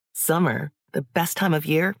Summer, the best time of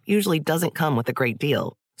year, usually doesn't come with a great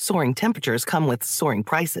deal. Soaring temperatures come with soaring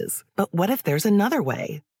prices. But what if there's another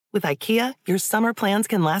way? With IKEA, your summer plans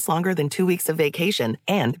can last longer than 2 weeks of vacation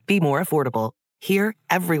and be more affordable. Here,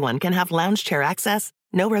 everyone can have lounge chair access,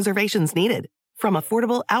 no reservations needed. From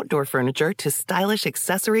affordable outdoor furniture to stylish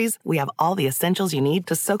accessories, we have all the essentials you need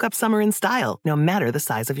to soak up summer in style, no matter the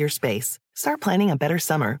size of your space. Start planning a better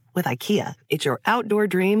summer with IKEA. It's your outdoor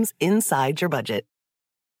dreams inside your budget.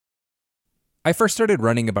 I first started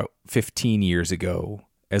running about 15 years ago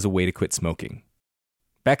as a way to quit smoking.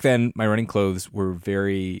 Back then, my running clothes were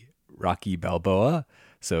very Rocky Balboa,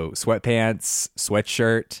 so sweatpants,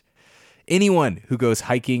 sweatshirt. Anyone who goes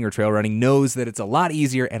hiking or trail running knows that it's a lot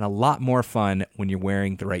easier and a lot more fun when you're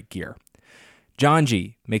wearing the right gear.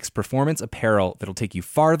 Janji makes performance apparel that'll take you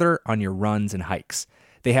farther on your runs and hikes.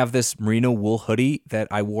 They have this merino wool hoodie that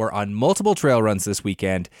I wore on multiple trail runs this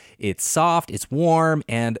weekend. It's soft, it's warm,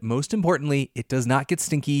 and most importantly, it does not get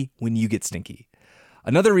stinky when you get stinky.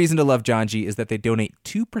 Another reason to love Janji is that they donate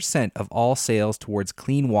 2% of all sales towards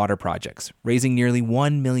clean water projects, raising nearly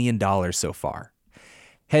 $1 million so far.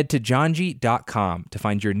 Head to janji.com to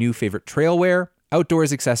find your new favorite trail wear,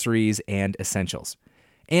 outdoors accessories, and essentials.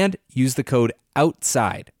 And use the code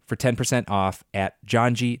OUTSIDE for 10% off at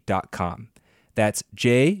janji.com. That's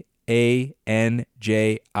JANJI.com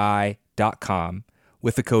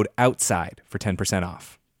with the code OUTSIDE for 10%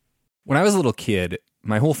 off. When I was a little kid,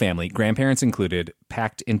 my whole family, grandparents included,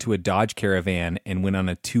 packed into a Dodge Caravan and went on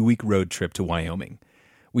a 2-week road trip to Wyoming.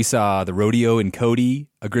 We saw the rodeo in Cody,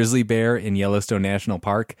 a grizzly bear in Yellowstone National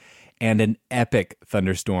Park, and an epic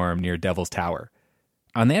thunderstorm near Devil's Tower.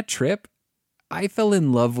 On that trip, I fell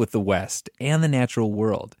in love with the West and the natural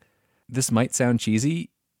world. This might sound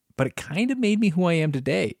cheesy, but it kind of made me who I am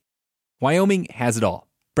today. Wyoming has it all.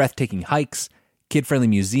 Breathtaking hikes, kid-friendly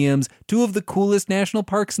museums, 2 of the coolest national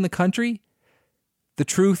parks in the country. The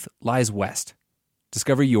truth lies west.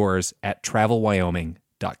 Discover yours at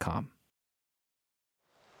travelwyoming.com.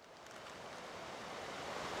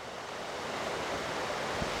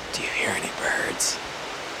 Do you hear any birds?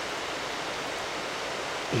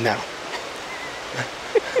 No.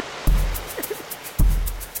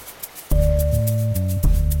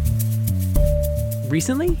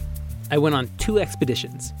 Recently, I went on 2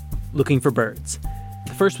 expeditions looking for birds.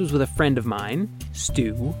 The first was with a friend of mine,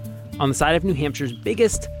 Stu, on the side of New Hampshire's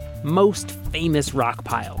biggest, most famous rock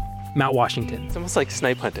pile, Mount Washington. It's almost like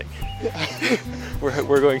snipe hunting.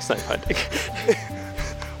 We're going snipe hunting.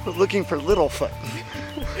 We're looking for Littlefoot,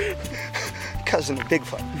 cousin of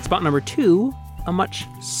Bigfoot. Spot number 2, a much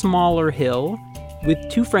smaller hill, with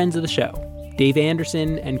 2 friends of the show, Dave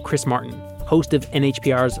Anderson and Chris Martin, host of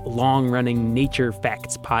NHPR's long-running Nature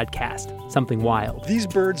Facts podcast, Something Wild. These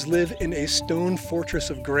birds live in a stone fortress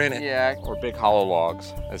of granite. Yeah, or big hollow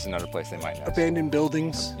logs is another place they might nest. Abandoned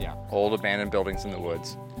buildings. Yeah, old abandoned buildings in the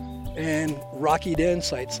woods. And rocky den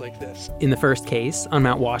sites like this. In the first case, on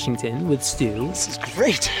Mount Washington with Stu, This is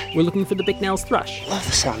great. we're looking for the Bicknell's thrush. Love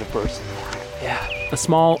the sound of birds in the morning. Yeah. A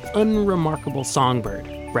small, unremarkable songbird,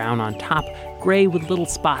 brown on top, gray with little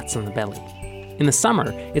spots on the belly. In the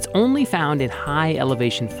summer, it's only found in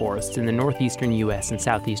high-elevation forests in the northeastern U.S. and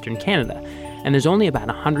southeastern Canada, and there's only about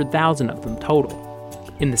 100,000 of them total.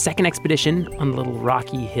 In the second expedition, on the little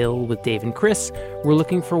rocky hill with Dave and Chris, we're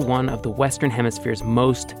looking for one of the Western Hemisphere's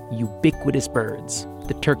most ubiquitous birds,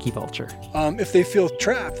 the turkey vulture. If they feel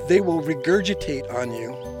trapped, they will regurgitate on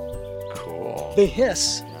you. Cool. They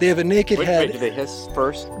hiss. They have a naked head. Wait, do they hiss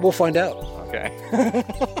first? We'll find out. Okay.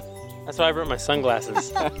 That's why I brought my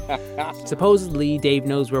sunglasses. Supposedly, Dave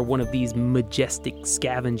knows where one of these majestic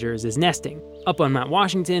scavengers is nesting. Up on Mount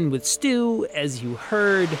Washington with Stu, as you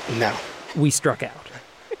heard, No. we struck out.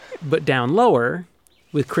 But down lower,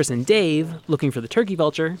 with Chris and Dave looking for the turkey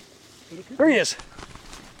vulture, There he is.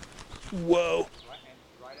 Whoa.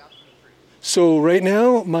 So right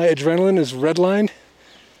now, my adrenaline is redlined.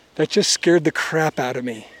 That just scared the crap out of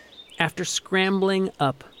me. after scrambling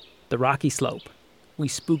up the rocky slope, we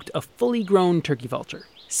spooked a fully grown turkey vulture,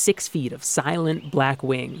 6 feet of silent black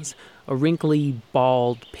wings, a wrinkly,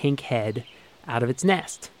 bald, pink head, out of its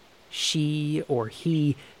nest. She, or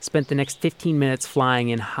he, spent the next 15 minutes flying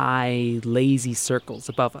in high, lazy circles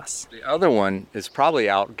above us. The other one is probably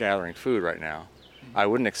out gathering food right now. I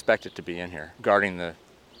wouldn't expect it to be in here, guarding the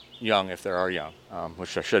young if there are young,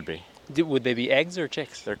 which there should be. Would they be eggs or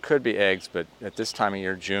chicks? There could be eggs, but at this time of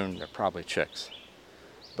year, June, they're probably chicks.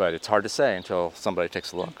 But it's hard to say until somebody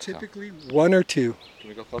takes a look. Typically 1 or 2. Can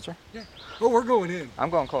we go closer? Yeah. Oh, we're going in. I'm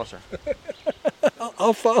going closer.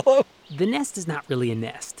 I'll follow. The nest is not really a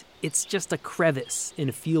nest. It's just a crevice in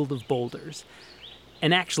a field of boulders.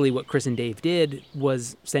 And actually, what Chris and Dave did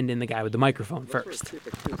was send in the guy with the microphone first.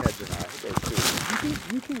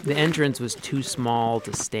 The entrance was too small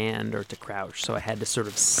to stand or to crouch, so I had to sort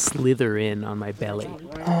of slither in on my belly.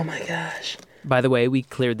 Oh my gosh. By the way, we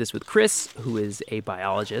cleared this with Chris, who is a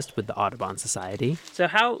biologist with the Audubon Society. So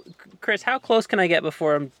Chris, how close can I get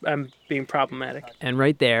before I'm being problematic? And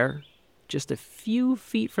right there, just a few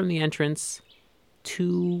feet from the entrance,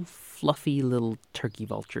 2 fluffy little turkey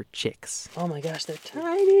vulture chicks. Oh my gosh, they're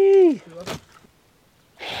tiny.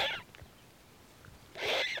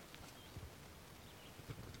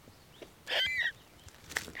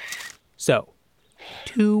 So,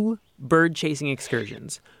 2 bird-chasing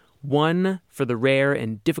excursions. One for the rare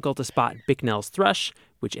and difficult-to-spot Bicknell's thrush,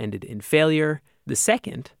 which ended in failure. The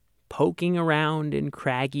second, poking around in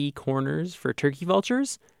craggy corners for turkey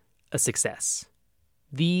vultures, a success.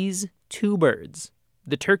 These 2 birds,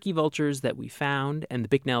 the turkey vultures that we found and the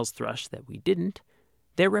Bicknell's thrush that we didn't,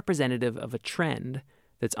 they're representative of a trend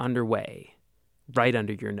that's underway, right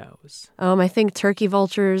under your nose. I think turkey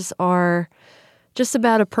vultures are just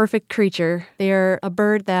about a perfect creature. They're a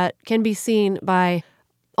bird that can be seen by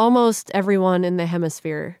almost everyone in the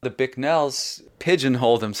hemisphere. The Bicknells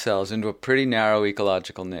pigeonhole themselves into a pretty narrow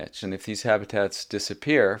ecological niche, and if these habitats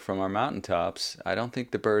disappear from our mountaintops, I don't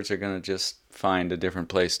think the birds are going to just find a different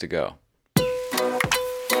place to go.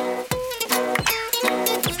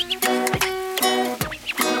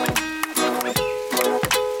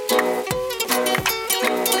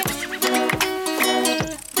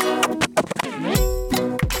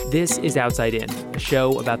 This is Outside In, a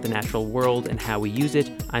show about the natural world and how we use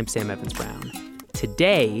it. I'm Sam Evans-Brown.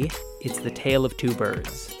 Today, it's the tale of 2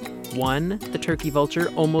 birds. One, the turkey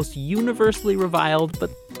vulture, almost universally reviled,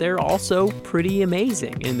 but they're also pretty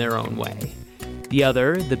amazing in their own way. The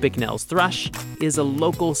other, the Bicknell's thrush, is a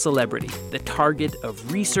local celebrity, the target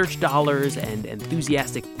of research dollars and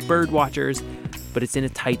enthusiastic bird watchers, but it's in a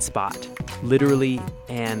tight spot, literally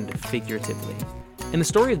and figuratively. And the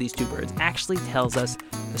story of these 2 birds actually tells us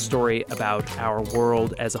a story about our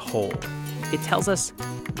world as a whole. It tells us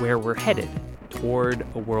where we're headed, toward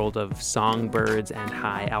a world of songbirds and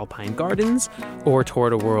high alpine gardens, or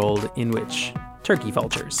toward a world in which turkey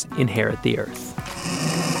vultures inherit the earth.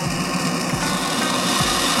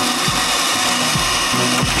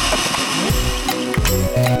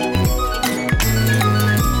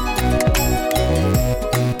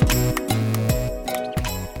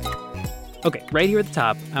 Okay, right here at the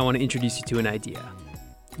top, I want to introduce you to an idea.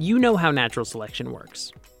 You know how natural selection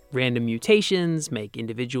works. Random mutations make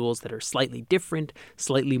individuals that are slightly different,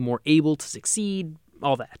 slightly more able to succeed,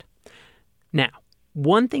 all that. Now,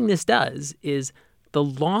 one thing this does is the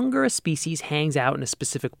longer a species hangs out in a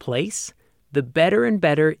specific place, the better and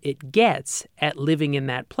better it gets at living in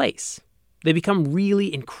that place. They become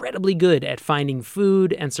really incredibly good at finding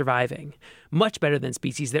food and surviving, much better than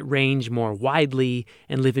species that range more widely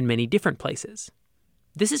and live in many different places.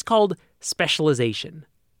 This is called specialization,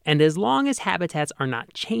 and as long as habitats are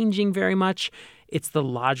not changing very much, it's the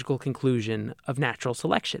logical conclusion of natural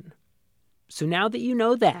selection. So now that you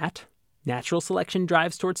know that natural selection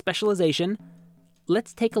drives towards specialization,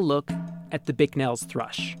 let's take a look at the Bicknell's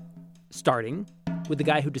thrush, starting with the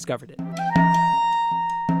guy who discovered it.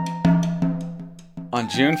 On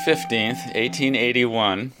June 15th,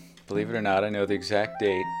 1881, believe it or not, I know the exact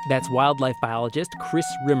date. That's wildlife biologist Chris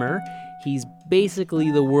Rimmer. He's basically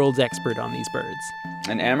the world's expert on these birds.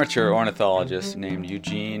 An amateur ornithologist named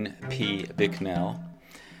Eugene P. Bicknell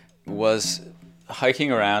was hiking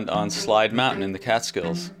around on Slide Mountain in the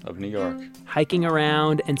Catskills of New York. Hiking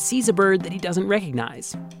around and sees a bird that he doesn't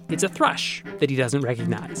recognize. It's a thrush that he doesn't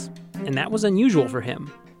recognize. And that was unusual for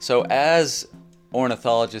him. So as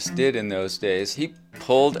ornithologists did in those days, he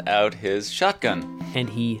pulled out his shotgun. And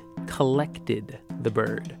he collected the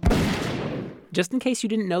bird. Just in case you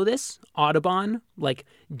didn't know this, Audubon, like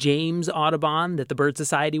James Audubon that the Bird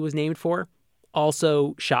Society was named for,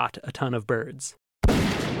 also shot a ton of birds.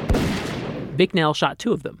 Bicknell shot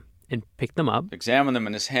 2 of them and picked them up, examined them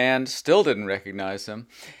in his hand, still didn't recognize them,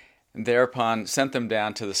 and thereopon sent them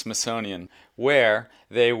down to the Smithsonian, where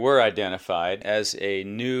they were identified as a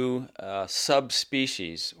new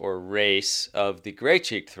subspecies or race of the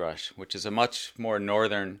gray-cheeked thrush, which is a much more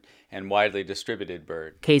northern and widely distributed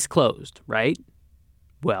bird. Case closed, right?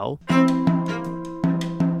 Well,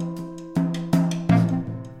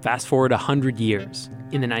 fast forward 100 years.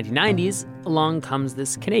 In the 1990s, along comes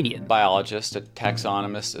this Canadian biologist, a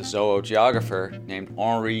taxonomist, a zoogeographer named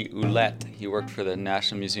Henri Ouellette. He worked for the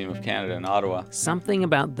National Museum of Canada in Ottawa. Something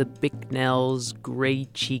about the Bicknell's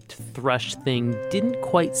gray-cheeked thrush thing didn't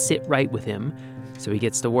quite sit right with him, so he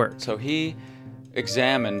gets to work. So he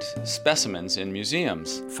examined specimens in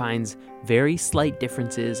museums. Finds very slight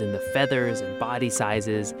differences in the feathers and body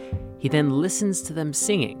sizes. He then listens to them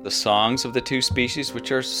singing. The songs of the two species,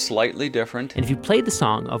 which are slightly different. And if you played the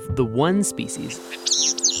song of the one species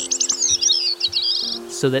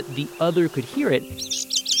so that the other could hear it,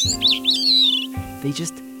 they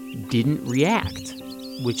just didn't react,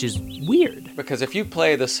 which is weird. Because if you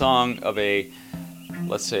play the song of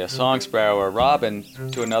let's say a song sparrow or a robin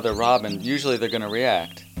to another robin, usually they're going to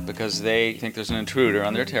react because they think there's an intruder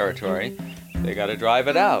on their territory. They got to drive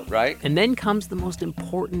it out, right? And then comes the most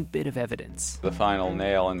important bit of evidence. The final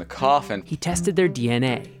nail in the coffin. He tested their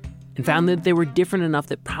DNA and found that they were different enough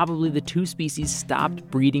that probably the two species stopped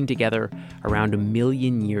breeding together around 1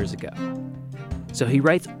 million years ago. So he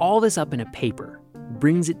writes all this up in a paper,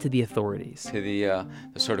 brings it to the authorities. To the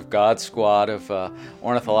sort of God squad of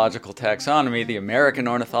ornithological taxonomy, the American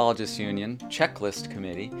Ornithologists Union Checklist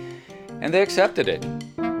Committee, and they accepted it.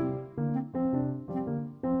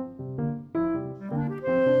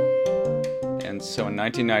 And so in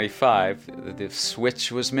 1995, the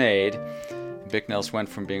switch was made. Bicknell's went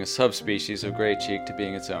from being a subspecies of gray-cheek to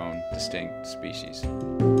being its own distinct species.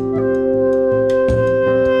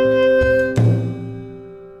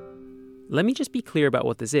 Let me just be clear about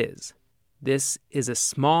what this is. This is a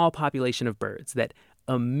small population of birds that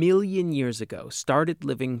 1 million years ago started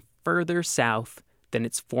living further south than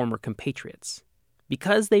its former compatriots.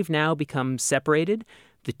 Because they've now become separated,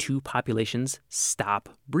 the two populations stop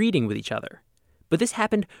breeding with each other. But this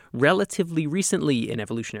happened relatively recently in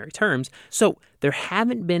evolutionary terms, so there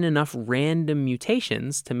haven't been enough random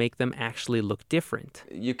mutations to make them actually look different.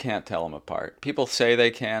 You can't tell them apart. People say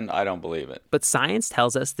they can. I don't believe it. But science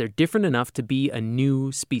tells us they're different enough to be a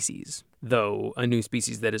new species, though a new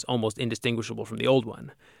species that is almost indistinguishable from the old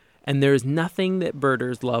one. And there's nothing that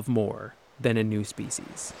birders love more than a new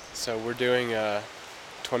species. So we're doing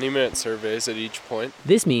 20-minute surveys at each point.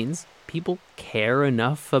 This means people care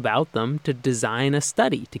enough about them to design a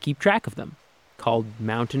study to keep track of them, called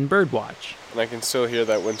Mountain Birdwatch. And I can still hear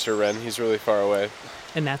that winter wren. He's really far away.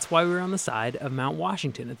 And that's why we're on the side of Mount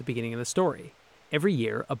Washington at the beginning of the story. Every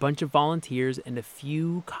year, a bunch of volunteers and a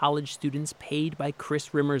few college students paid by Chris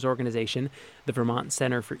Rimmer's organization, the Vermont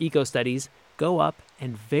Center for Eco Studies, go up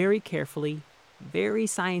and very carefully, very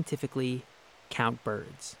scientifically count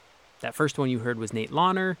birds. That first one you heard was Nate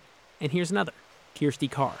Launer, and here's another, Kirsty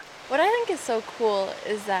Carr. What I think is so cool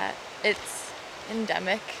is that it's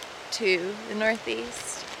endemic to the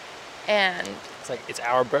Northeast, and it's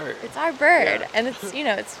our bird. It's our bird, yeah. And it's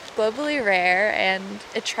it's globally rare, and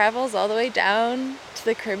it travels all the way down to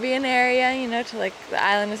the Caribbean area, to like the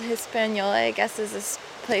island of Hispaniola. I guess is this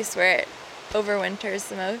place where it overwinters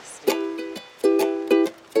the most.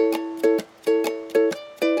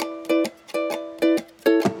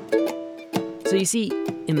 So you see,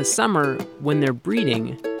 in the summer, when they're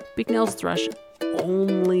breeding, Bicknell's thrush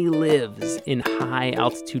only lives in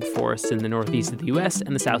high-altitude forests in the northeast of the U.S.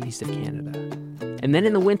 and the southeast of Canada. And then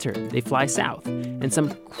in the winter, they fly south, and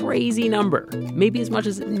some crazy number, maybe as much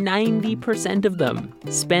as 90% of them,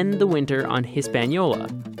 spend the winter on Hispaniola,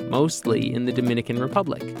 mostly in the Dominican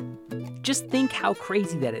Republic. Just think how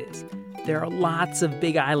crazy that is. There are lots of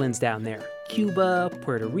big islands down there. Cuba,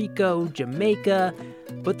 Puerto Rico, Jamaica,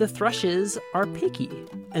 but the thrushes are picky,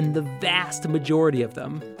 and the vast majority of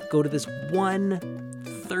them go to this one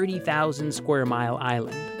 30,000 square mile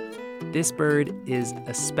island. This bird is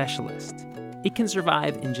a specialist. It can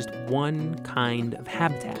survive in just one kind of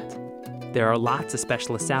habitat. There are lots of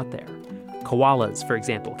specialists out there. Koalas, for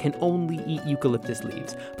example, can only eat eucalyptus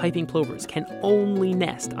leaves. Piping plovers can only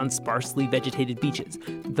nest on sparsely vegetated beaches.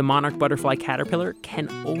 The monarch butterfly caterpillar can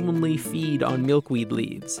only feed on milkweed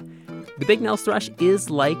leaves. The Bicknell's thrush is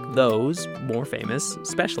like those more famous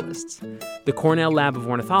specialists. The Cornell Lab of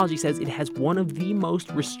Ornithology says it has one of the most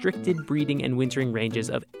restricted breeding and wintering ranges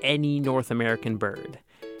of any North American bird.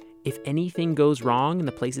 If anything goes wrong in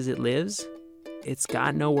the places it lives, it's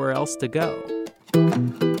got nowhere else to go.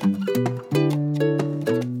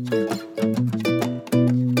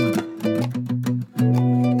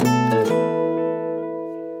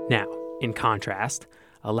 Now, in contrast,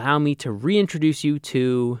 allow me to reintroduce you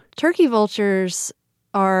to... Turkey vultures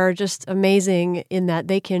are just amazing in that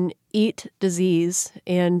they can eat disease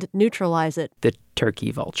and neutralize it. The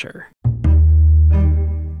turkey vulture.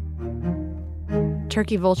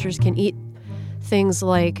 Turkey vultures can eat things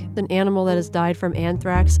like an animal that has died from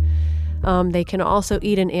anthrax. They can also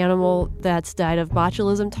eat an animal that's died of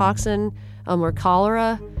botulism toxin or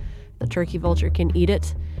cholera. The turkey vulture can eat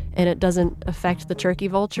it, and it doesn't affect the turkey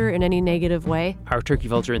vulture in any negative way. Our turkey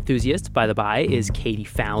vulture enthusiast, by the by, is Katie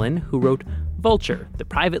Fallon, who wrote Vulture, The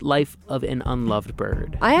Private Life of an Unloved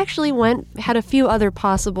Bird. I actually had a few other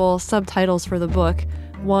possible subtitles for the book.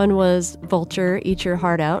 One was Vulture, Eat Your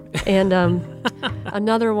Heart Out. And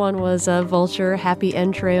another one was Vulture, Happy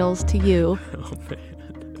Entrails to You. Oh, man.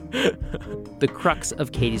 The crux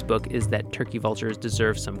of Katie's book is that turkey vultures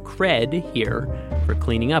deserve some cred here for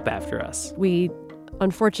cleaning up after us. We,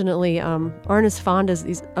 unfortunately, aren't as fond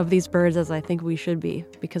of these birds as I think we should be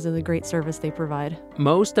because of the great service they provide.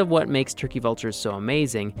 Most of what makes turkey vultures so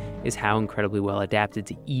amazing is how incredibly well adapted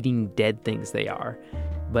to eating dead things they are.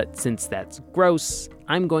 But since that's gross,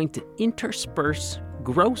 I'm going to intersperse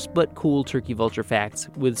gross but cool turkey vulture facts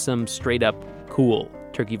with some straight up cool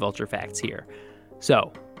turkey vulture facts here.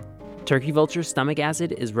 So, turkey vulture stomach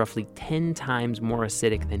acid is roughly 10 times more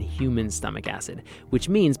acidic than human stomach acid, which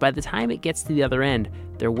means by the time it gets to the other end,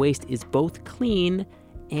 their waste is both clean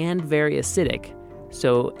and very acidic.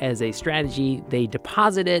 So, as a strategy, they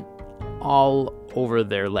deposit it all over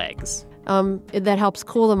their legs. That helps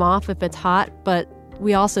cool them off if it's hot, but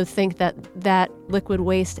we also think that liquid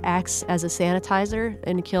waste acts as a sanitizer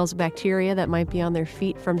and kills bacteria that might be on their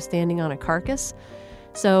feet from standing on a carcass.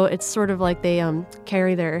 So it's sort of like they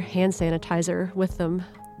carry their hand sanitizer with them.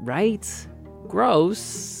 Right?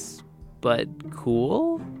 Gross, but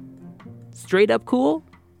cool? Straight up cool?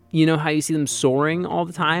 You know how you see them soaring all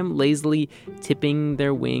the time, lazily tipping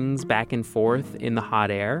their wings back and forth in the hot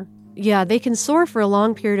air? Yeah, they can soar for a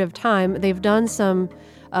long period of time. They've done some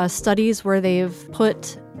studies where they've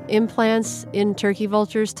put implants in turkey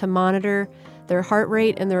vultures to monitor their heart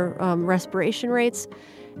rate and their respiration rates.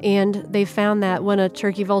 And they found that when a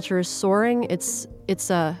turkey vulture is soaring, its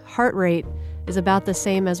heart rate is about the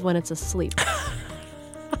same as when it's asleep.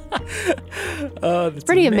 Oh, that's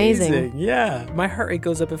pretty amazing. Yeah, my heart rate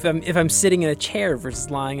goes up if I'm sitting in a chair versus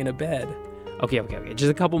lying in a bed. Okay.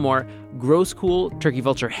 Just a couple more. Gross cool. Turkey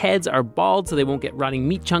vulture heads are bald so they won't get rotting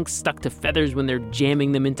meat chunks stuck to feathers when they're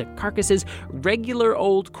jamming them into carcasses. Regular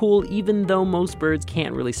old cool, even though most birds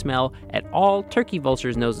can't really smell at all, turkey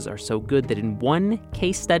vultures' noses are so good that in one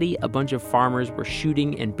case study, a bunch of farmers were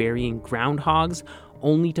shooting and burying groundhogs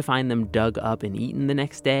only to find them dug up and eaten the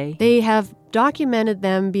next day. They have documented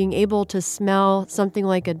them being able to smell something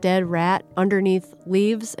like a dead rat underneath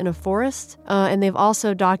leaves in a forest. And they've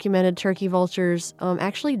also documented turkey vultures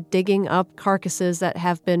actually digging up carcasses that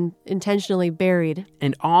have been intentionally buried.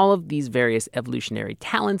 And all of these various evolutionary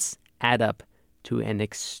talents add up to an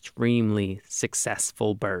extremely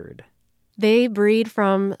successful bird. They breed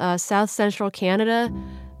from South Central Canada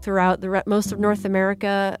throughout most of North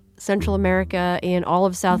America, Central America, and all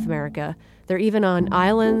of South America. They're even on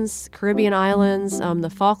islands, Caribbean islands, the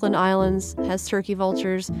Falkland Islands has turkey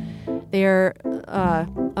vultures. They're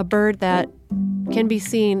a bird that can be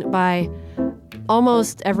seen by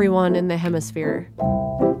almost everyone in the hemisphere.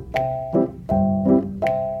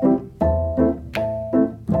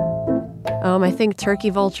 I think turkey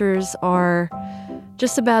vultures are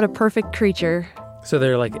just about a perfect creature. So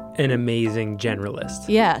they're like an amazing generalist.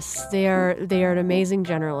 Yes, they are an amazing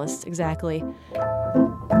generalist, exactly.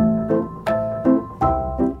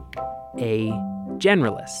 A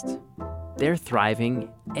generalist. They're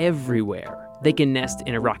thriving everywhere. They can nest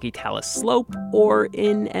in a rocky talus slope or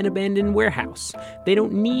in an abandoned warehouse. They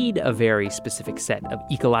don't need a very specific set of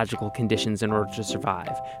ecological conditions in order to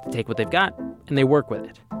survive. They take what they've got and they work with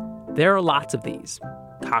it. There are lots of these.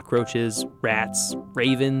 Cockroaches, rats,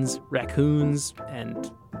 ravens, raccoons, and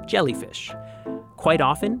jellyfish. Quite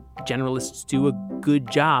often, generalists do a good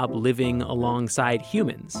job living alongside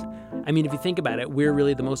humans. I mean, if you think about it, we're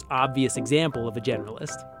really the most obvious example of a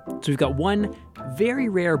generalist. So we've got one very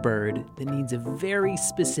rare bird that needs a very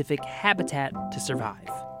specific habitat to survive,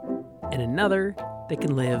 and another that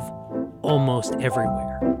can live almost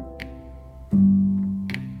everywhere.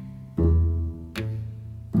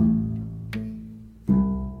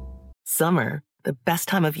 Summer, the best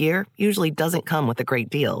time of year, usually doesn't come with a great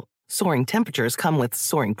deal. Soaring temperatures come with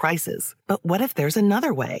soaring prices. But what if there's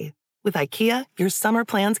another way? With IKEA, your summer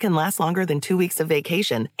plans can last longer than 2 weeks of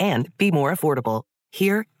vacation and be more affordable.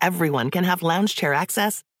 Here, everyone can have lounge chair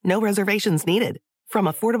access, no reservations needed. From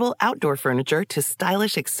affordable outdoor furniture to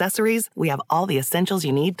stylish accessories, we have all the essentials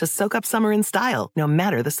you need to soak up summer in style, no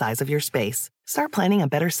matter the size of your space. Start planning a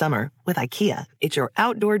better summer with IKEA. It's your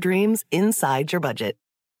outdoor dreams inside your budget.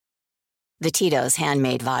 The Tito's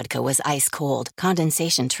handmade vodka was ice cold,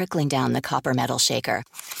 condensation trickling down the copper metal shaker.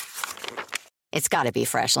 It's gotta be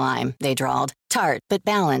fresh lime, they drawled. Tart, but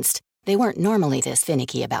balanced. They weren't normally this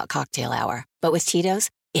finicky about cocktail hour. But with Tito's,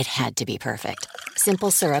 it had to be perfect. Simple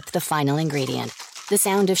syrup, the final ingredient. The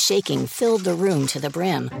sound of shaking filled the room to the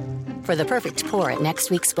brim. For the perfect pour at next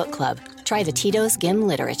week's book club, try the Tito's Gim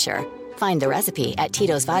Literature. Find the recipe at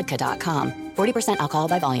Tito'sVodka.com. 40% alcohol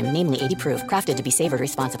by volume, namely 80 proof, crafted to be savored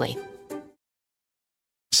responsibly.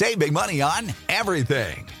 Save big money on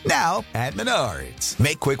everything now at Menards.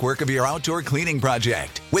 Make quick work of your outdoor cleaning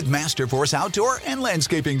project with Masterforce outdoor and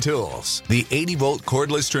landscaping tools. The 80-volt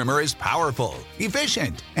cordless trimmer is powerful,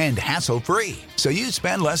 efficient, and hassle-free, so you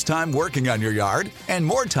spend less time working on your yard and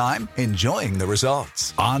more time enjoying the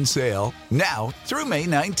results. On sale now through May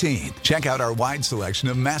 19th. Check out our wide selection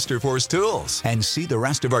of Masterforce tools and see the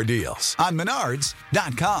rest of our deals on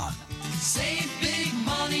Menards.com. Save big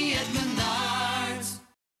money at Menards.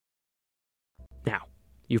 Now,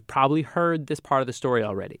 you've probably heard this part of the story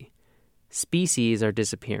already. Species are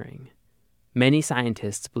disappearing. Many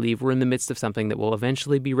scientists believe we're in the midst of something that will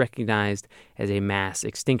eventually be recognized as a mass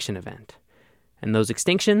extinction event. And those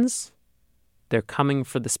extinctions, they're coming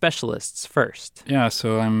for the specialists first. Yeah,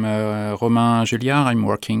 so I'm Romain Julliard. I'm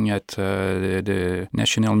working at the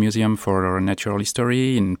National Museum for Natural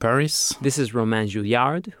History in Paris. This is Romain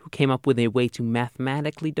Julliard, who came up with a way to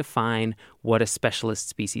mathematically define what a specialist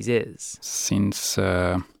species is. Since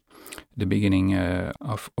the beginning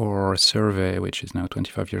of our survey, which is now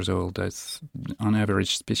 25 years old, that's on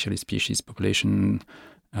average specialist species population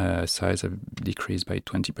size have decreased by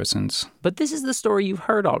 20%. But this is the story you've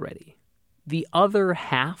heard already. The other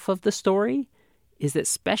half of the story is that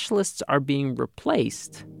specialists are being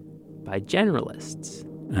replaced by generalists.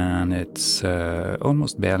 And it's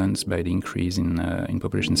almost balanced by the increase in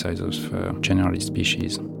population size of generalist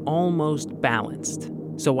species. Almost balanced.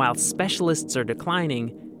 So while specialists are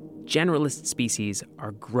declining, generalist species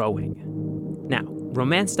are growing. Now,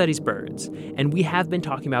 Romain studies birds, and we have been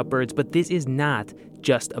talking about birds, but this is not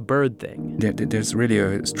just a bird thing. There's really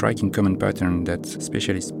a striking common pattern that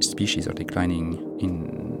specialist species are declining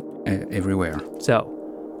in everywhere. So,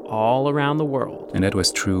 all around the world. And that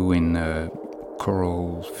was true in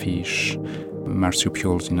coral, fish,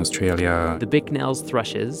 marsupials in Australia. The Bicknell's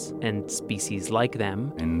thrushes and species like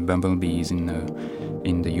them. And bumblebees in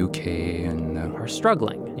the UK and are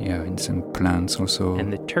struggling. Yeah, in some plants also.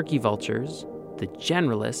 And the turkey vultures, the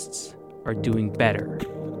generalists, are doing better.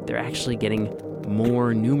 They're actually getting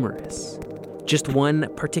more numerous. Just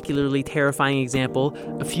one particularly terrifying example,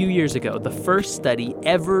 a few years ago, the first study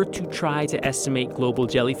ever to try to estimate global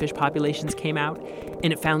jellyfish populations came out,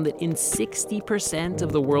 and it found that in 60%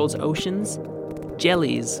 of the world's oceans,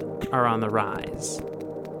 jellies are on the rise.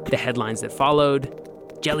 The headlines that followed,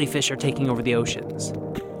 jellyfish are taking over the oceans.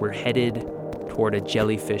 We're headed toward a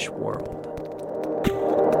jellyfish world.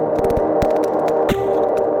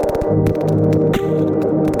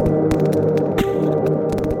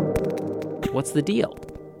 What's the deal?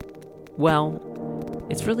 Well,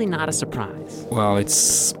 it's really not a surprise. Well,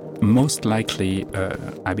 it's most likely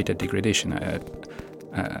habitat degradation.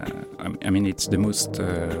 I mean, it's the most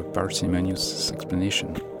parsimonious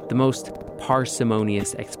explanation. The most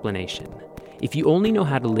parsimonious explanation. If you only know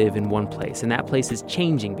how to live in one place, and that place is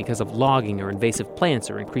changing because of logging or invasive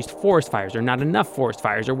plants or increased forest fires or not enough forest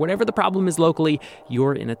fires or whatever the problem is locally,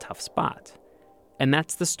 you're in a tough spot. And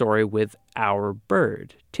that's the story with our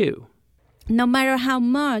bird, too. No matter how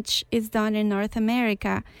much is done in North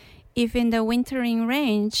America, if in the wintering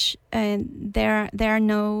range there are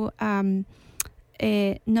no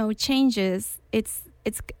changes, it's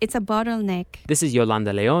a bottleneck. This is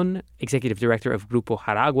Yolanda León, executive director of Grupo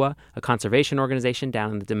Jaragua, a conservation organization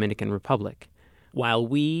down in the Dominican Republic. While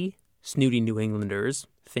we, snooty New Englanders,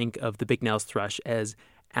 think of the Bicknell's thrush as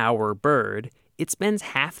our bird, it spends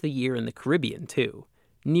half the year in the Caribbean, too.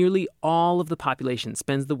 Nearly all of the population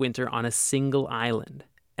spends the winter on a single island,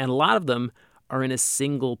 and a lot of them are in a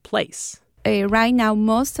single place. Right now,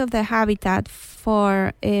 most of the habitat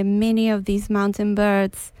for many of these mountain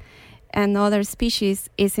birds and other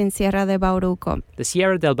species is in Sierra de Bauruco. The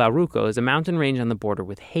Sierra del Bauruco is a mountain range on the border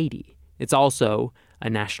with Haiti. It's also a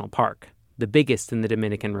national park, the biggest in the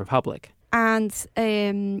Dominican Republic. And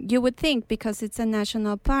you would think, because it's a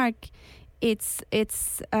national park, it's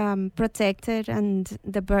protected and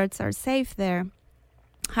the birds are safe there.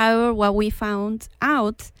 However, what we found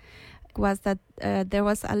out was that there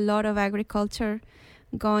was a lot of agriculture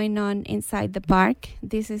going on inside the park.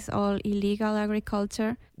 This is all illegal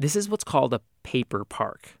agriculture. This is what's called a paper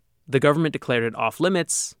park. The government declared it off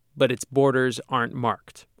limits, but its borders aren't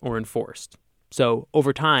marked or enforced. So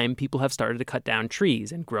over time, people have started to cut down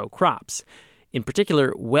trees and grow crops. In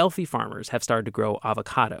particular, wealthy farmers have started to grow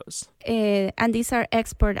avocados. And these are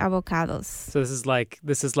export avocados. So this is like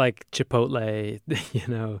Chipotle,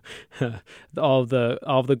 all of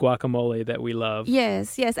the guacamole that we love.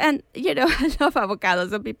 Yes. And, I love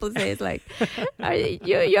avocados. Some people say it's like,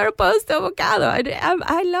 you're opposed to avocado.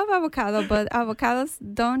 I love avocado, but avocados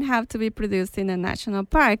don't have to be produced in a national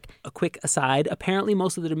park. A quick aside, apparently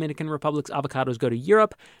most of the Dominican Republic's avocados go to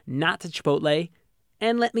Europe, not to Chipotle.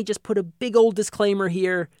 And let me just put a big old disclaimer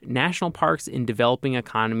here. National parks in developing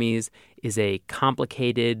economies is a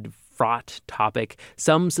complicated, fraught topic.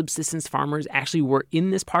 Some subsistence farmers actually were in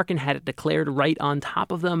this park and had it declared right on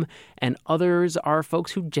top of them. And others are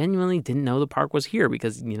folks who genuinely didn't know the park was here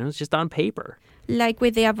because, it's just on paper. Like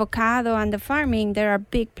with the avocado and the farming, there are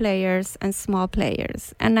big players and small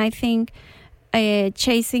players. And I think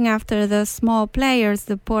chasing after the small players,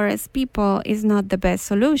 the poorest people, is not the best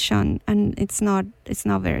solution, and it's not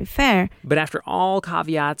very fair. But after all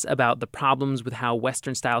caveats about the problems with how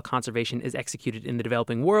Western-style conservation is executed in the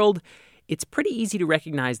developing world, it's pretty easy to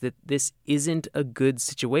recognize that this isn't a good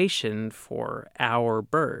situation for our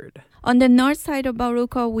bird. On the north side of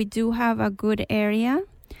Bauruco, we do have a good area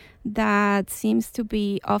that seems to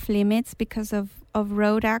be off limits because of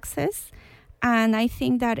road access, and I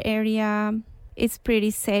think that area is pretty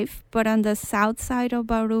safe. But on the south side of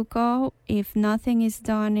Bauruco, if nothing is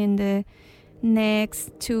done in the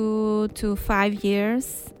next 2 to 5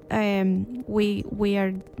 years, we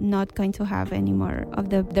are not going to have any more of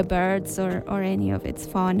the birds or any of its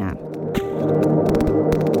fauna.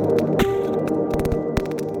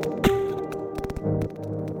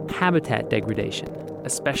 Habitat degradation, a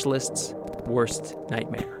specialist's worst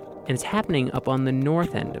nightmare. And it's happening up on the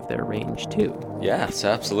north end of their range, too. Yes,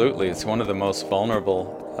 absolutely. It's one of the most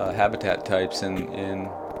vulnerable habitat types in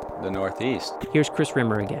the Northeast. Here's Chris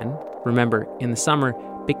Rimmer again. Remember, in the summer,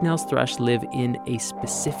 Bicknell's thrush live in a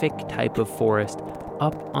specific type of forest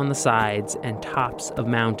up on the sides and tops of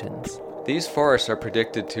mountains. These forests are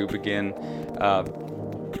predicted to begin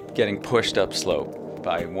getting pushed upslope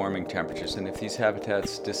by warming temperatures. And if these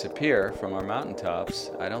habitats disappear from our mountaintops,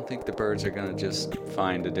 I don't think the birds are going to just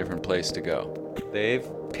find a different place to go. They've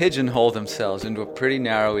pigeonholed themselves into a pretty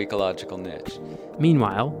narrow ecological niche.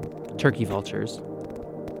 Meanwhile, turkey vultures,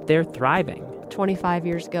 they're thriving. 25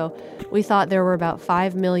 years ago, we thought there were about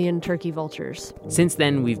 5 million turkey vultures. Since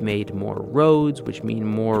then, we've made more roads, which mean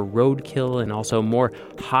more roadkill and also more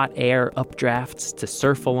hot air updrafts to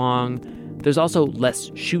surf along. There's also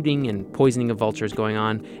less shooting and poisoning of vultures going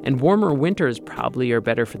on, and warmer winters probably are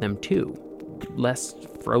better for them too. Less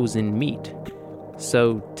frozen meat.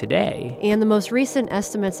 So today... And the most recent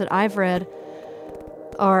estimates that I've read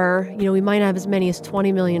are, we might have as many as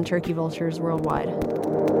 20 million turkey vultures worldwide.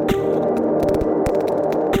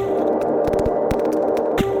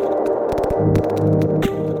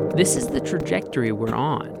 This is the trajectory we're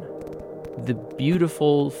on. The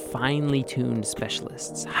beautiful, finely tuned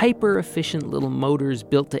specialists, hyper-efficient little motors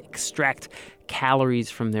built to extract calories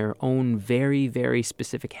from their own very, very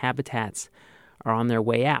specific habitats, are on their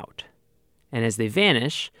way out. And as they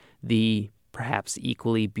vanish, the perhaps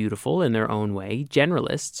equally beautiful in their own way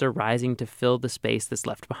generalists are rising to fill the space that's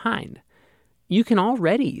left behind. You can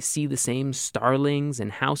already see the same starlings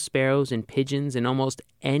and house sparrows and pigeons in almost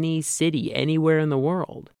any city anywhere in the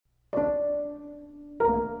world.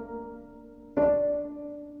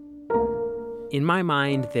 In my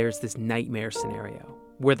mind, there's this nightmare scenario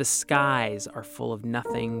where the skies are full of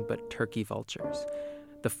nothing but turkey vultures.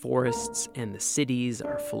 The forests and the cities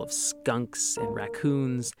are full of skunks and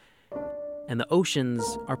raccoons, and the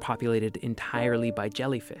oceans are populated entirely by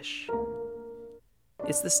jellyfish.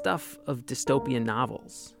 It's the stuff of dystopian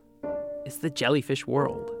novels. It's the jellyfish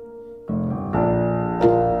world.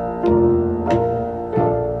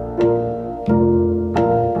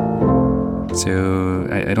 So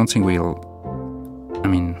I don't think we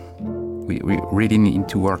really need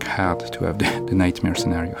to work hard to have the nightmare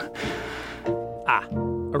scenario.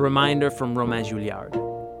 A reminder from Romain Julliard.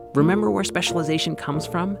 Remember where specialization comes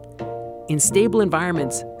from? In stable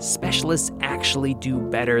environments, specialists actually do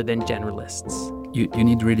better than generalists. You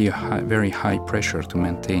need really very high pressure to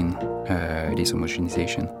maintain this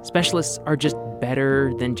homogenization. Specialists are just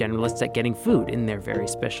better than generalists at getting food in their very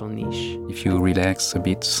special niche. If you relax a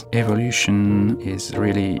bit, evolution is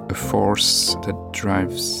really a force that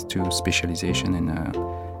drives to specialization and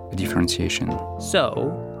a differentiation.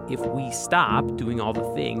 So, if we stop doing all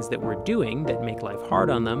the things that we're doing that make life hard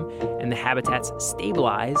on them, and the habitats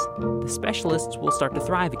stabilize, the specialists will start to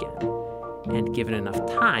thrive again. And given enough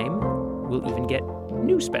time, we'll even get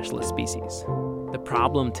new specialist species. The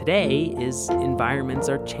problem today is environments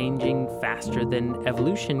are changing faster than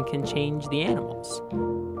evolution can change the animals.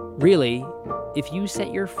 Really, if you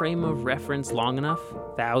set your frame of reference long enough,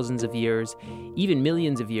 thousands of years, even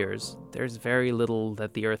millions of years, there's very little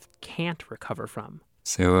that the Earth can't recover from.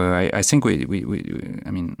 So I think we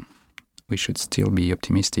should still be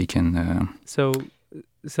optimistic and. So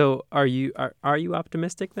are you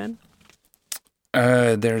optimistic then?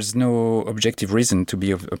 There's no objective reason to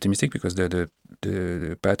be optimistic because the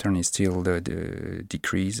pattern is still the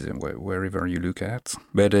decrease wherever you look at,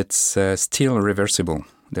 but it's still reversible.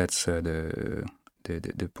 That's the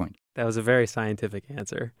point. That was a very scientific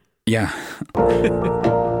answer. Yeah.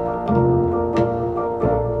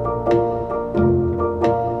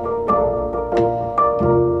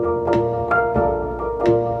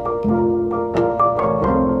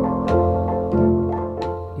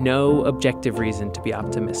 No objective reason to be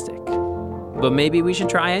optimistic. But maybe we should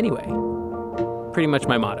try anyway. Pretty much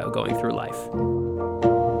my motto going through life.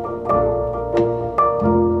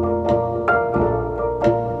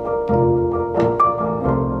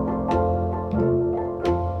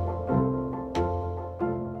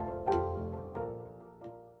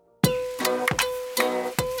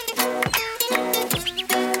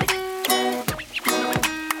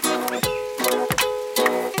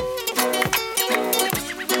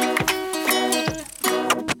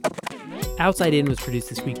 Outside In was produced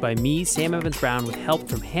this week by me, Sam Evans-Brown, with help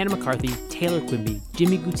from Hannah McCarthy, Taylor Quimby,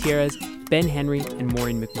 Jimmy Gutierrez, Ben Henry, and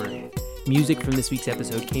Maureen McMurray. Music from this week's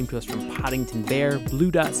episode came to us from Poddington Bear,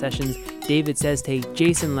 Blue Dot Sessions, David Seste,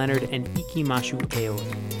 Jason Leonard, and Ikimashu Aoi.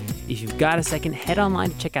 If you've got a second, head online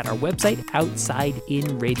to check out our website,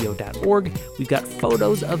 outsideinradio.org. We've got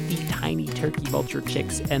photos of the tiny turkey vulture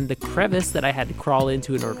chicks and the crevice that I had to crawl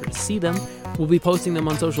into in order to see them. We'll be posting them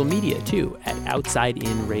on social media, too, at Outside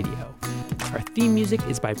In Radio. Our theme music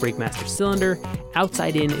is by Breakmaster Cylinder.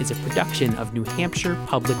 Outside In is a production of New Hampshire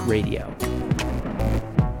Public Radio.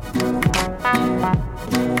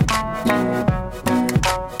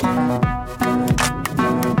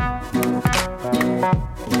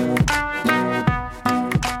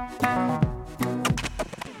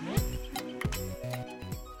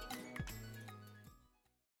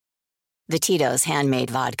 The Tito's handmade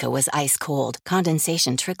vodka was ice cold,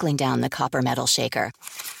 condensation trickling down the copper metal shaker.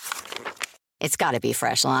 It's gotta be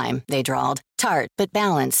fresh lime, they drawled. Tart, but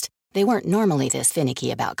balanced. They weren't normally this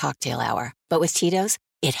finicky about cocktail hour. But with Tito's,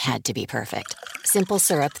 it had to be perfect. Simple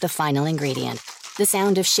syrup, the final ingredient. The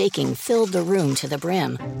sound of shaking filled the room to the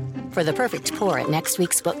brim. For the perfect pour at next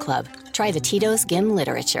week's book club, try the Tito's Gim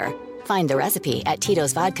Literature. Find the recipe at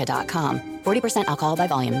titosvodka.com. 40% alcohol by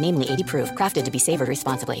volume, namely 80 proof, crafted to be savored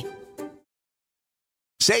responsibly.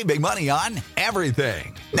 Save big money on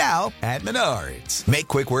everything. Now at Menards. Make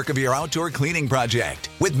quick work of your outdoor cleaning project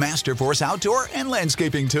with Masterforce outdoor and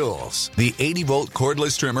landscaping tools. The 80-volt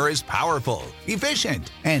cordless trimmer is powerful,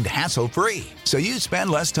 efficient, and hassle-free. So you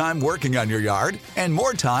spend less time working on your yard and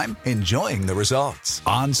more time enjoying the results.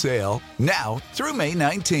 On sale now through May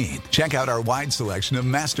 19th. Check out our wide selection of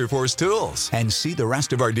Masterforce tools and see the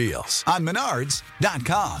rest of our deals on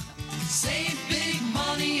Menards.com. Save